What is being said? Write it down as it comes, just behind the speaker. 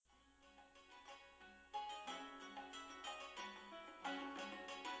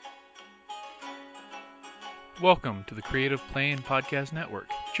Welcome to the Creative Plane Podcast Network.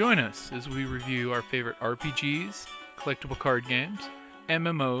 Join us as we review our favorite RPGs, collectible card games,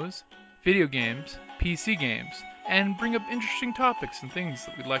 MMOs, video games, PC games, and bring up interesting topics and things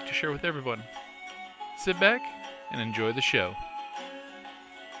that we'd like to share with everyone. Sit back and enjoy the show.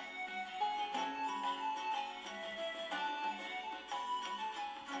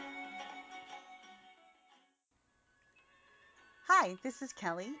 Hi, this is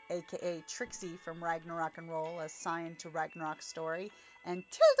Kelly, aka Trixie from Ragnarok and Roll, a Scion to Ragnarok story, and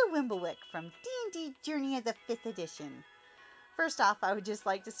Tilda Wimblewick from D&D Journey of the 5th Edition. First off, I would just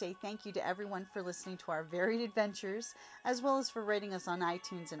like to say thank you to everyone for listening to our varied adventures, as well as for rating us on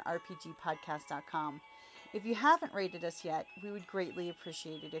iTunes and rpgpodcast.com. If you haven't rated us yet, we would greatly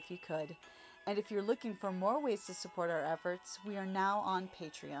appreciate it if you could. And if you're looking for more ways to support our efforts, we are now on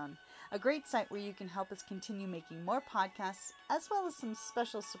Patreon, a great site where you can help us continue making more podcasts, as well as some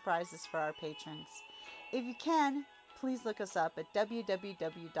special surprises for our patrons. If you can, please look us up at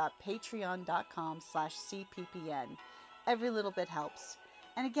www.patreon.com/cppn. Every little bit helps.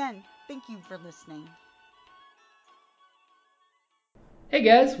 And again, thank you for listening. Hey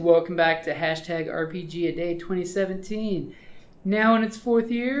guys, welcome back to Hashtag RPG A Day 2017. Now in its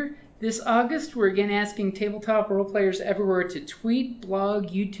fourth year, this August we're again asking tabletop role players everywhere to tweet, blog,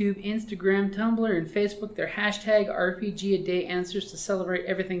 YouTube, Instagram, Tumblr, and Facebook their Hashtag RPG A Day answers to celebrate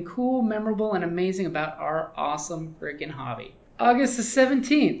everything cool, memorable, and amazing about our awesome freaking hobby. August the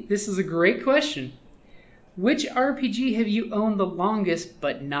 17th, this is a great question. Which RPG have you owned the longest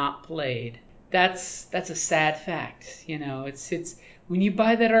but not played? That's a sad fact. You know, it's when you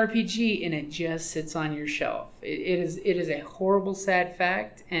buy that RPG and it just sits on your shelf. It is a horrible, sad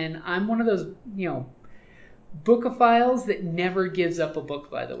fact, and I'm one of those, bookophiles that never gives up a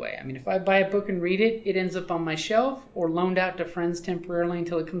book, by the way. I mean, if I buy a book and read it, it ends up on my shelf or loaned out to friends temporarily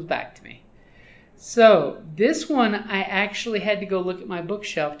until it comes back to me. So this one, I actually had to go look at my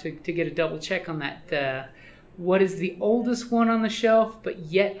bookshelf to get a double check on that. What is the oldest one on the shelf, but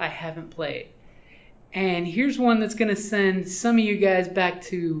yet I haven't played? And here's one that's going to send some of you guys back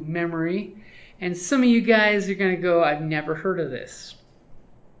to memory, and some of you guys are going to go, I've never heard of this.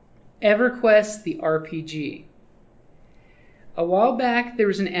 EverQuest the RPG. A while back, there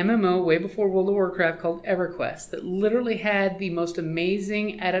was an MMO way before World of Warcraft called EverQuest that literally had the most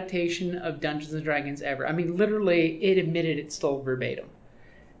amazing adaptation of Dungeons & Dragons ever. I mean, literally, it admitted it stole verbatim.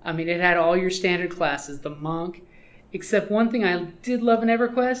 I mean, it had all your standard classes, the monk. Except one thing I did love in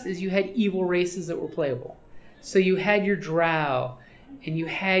EverQuest is you had evil races that were playable. So you had your drow, and you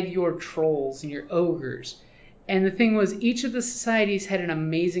had your trolls and your ogres. And the thing was, each of the societies had an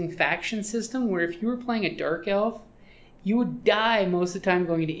amazing faction system where if you were playing a dark elf, you would die most of the time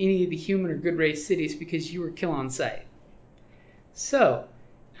going to any of the human or good race cities because you were kill on sight. So,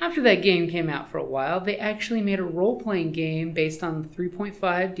 after that game came out for a while, they actually made a role-playing game based on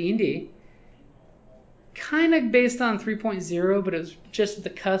 3.5 D&D, kind of based on 3.0, but it was just at the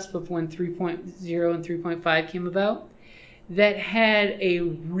cusp of when 3.0 and 3.5 came about, that had a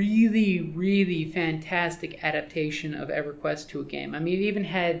really, really fantastic adaptation of EverQuest to a game. I mean, it even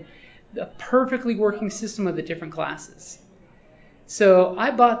had a perfectly working system of the different classes. So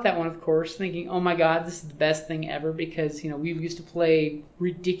I bought that one, of course, thinking, oh my god, this is the best thing ever, because, we used to play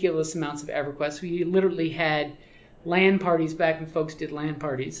ridiculous amounts of EverQuest. We literally had LAN parties back when folks did LAN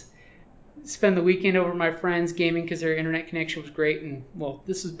parties. Spend the weekend over at my friends gaming because their internet connection was great. And, well,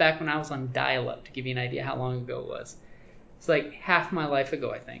 this was back when I was on dial-up, to give you an idea how long ago it was. It's like half my life ago,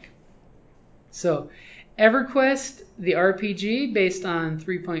 I think. So, EverQuest, the RPG, based on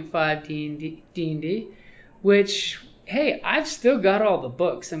 3.5 D&D, which, hey, I've still got all the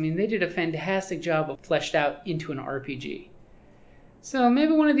books. I mean, they did a fantastic job of fleshed out into an RPG. So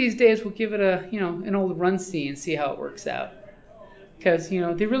maybe one of these days we'll give it an old run-see and see how it works out. Because,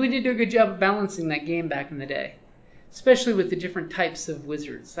 they really did do a good job of balancing that game back in the day. Especially with the different types of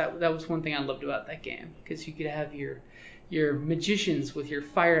wizards. That was one thing I loved about that game. Because you could have your magicians with your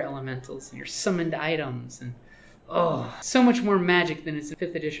fire elementals and your summoned items. And, so much more magic than is in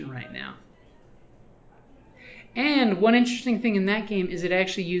 5th edition right now. And one interesting thing in that game is it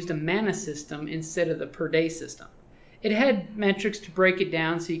actually used a mana system instead of the per day system. It had metrics to break it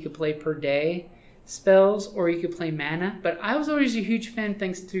down so you could play per day spells, or you could play mana, but I was always a huge fan,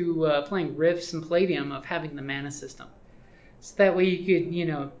 thanks to playing Rifts and Palladium, of having the mana system. So that way you could,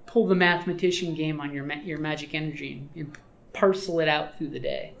 pull the mathematician game on your magic energy and parcel it out through the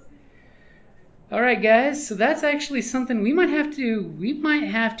day. Alright guys, so that's actually something we might have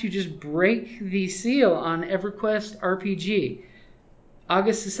to just break the seal on EverQuest RPG.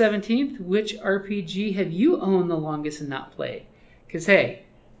 August the 17th, which RPG have you owned the longest and not played? Because hey,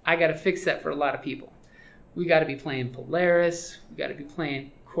 I gotta fix that for a lot of people. We got to be playing Polaris. We got to be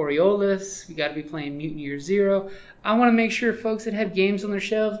playing Coriolis. We got to be playing Mutant Year Zero. I want to make sure folks that have games on their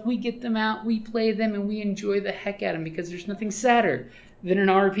shelves, we get them out, we play them, and we enjoy the heck out of them, because there's nothing sadder than an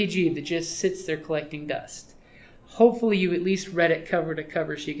RPG that just sits there collecting dust. Hopefully you at least read it cover to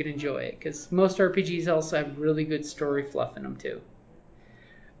cover so you can enjoy it, because most RPGs also have really good story fluff in them too.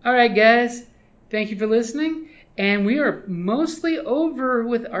 Alright guys, thank you for listening, and we are mostly over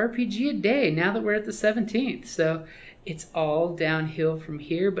with RPG a Day now that we're at the 17th, so it's all downhill from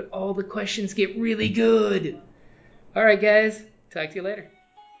here, but all the questions get really good. Alright guys, talk to you later.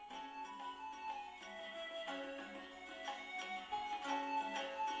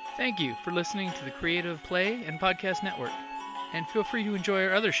 Thank you for listening to the Creative Play and Podcast Network, and feel free to enjoy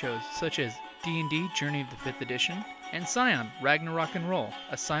our other shows such as D&D Journey of the 5th Edition and Scion Ragnarok and Roll,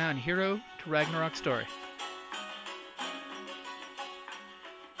 a Scion hero to Ragnarok story.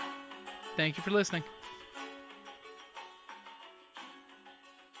 Thank you for listening.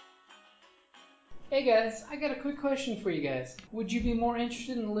 Hey guys, I got a quick question for you guys. Would you be more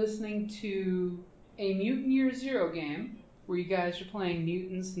interested in listening to a Mutant Year Zero game, where you guys are playing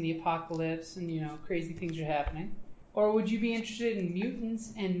mutants and the apocalypse and, crazy things are happening? Or would you be interested in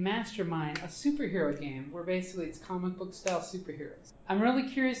Mutants and Mastermind, a superhero game, where basically it's comic book style superheroes? I'm really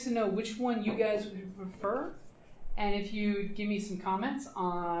curious to know which one you guys would prefer. And if you give me some comments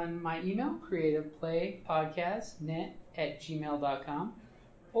on my email, creativeplaypodcastnet@gmail.com,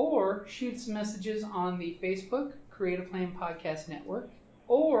 or shoot some messages on the Facebook, Creative Playing Podcast Network,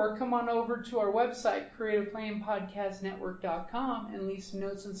 or come on over to our website, creativeplayingpodcastnetwork.com, and leave some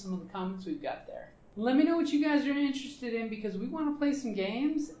notes on some of the comments we've got there. Let me know what you guys are interested in, because we want to play some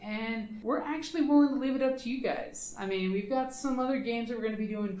games, and we're actually willing to leave it up to you guys. I mean, we've got some other games that we're going to be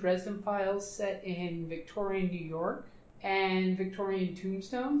doing. Dresden Files set in Victorian New York and Victorian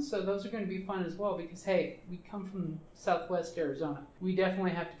Tombstone, so those are going to be fun as well, because hey, we come from Southwest Arizona. We definitely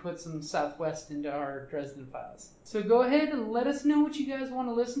have to put some Southwest into our Dresden Files. So go ahead and let us know what you guys want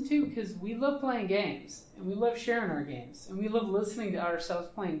to listen to, because we love playing games, and we love sharing our games, and we love listening to ourselves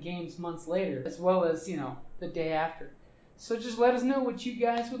playing games months later, as well as, the day after. So just let us know what you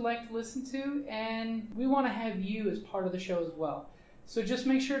guys would like to listen to, and we want to have you as part of the show as well. So just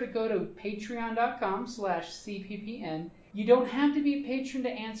make sure to go to patreon.com/cppn. You don't have to be a patron to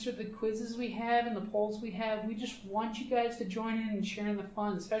answer the quizzes we have and the polls we have. We just want you guys to join in and share in the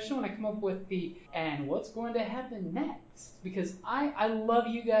fun, especially when I come up with the "and what's going to happen next?" Because I love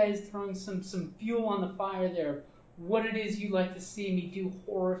you guys throwing some fuel on the fire there, what it is you'd like to see me do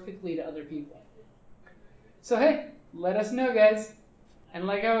horrifically to other people. So hey, let us know, guys. And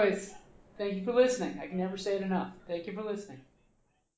like always, thank you for listening. I can never say it enough. Thank you for listening.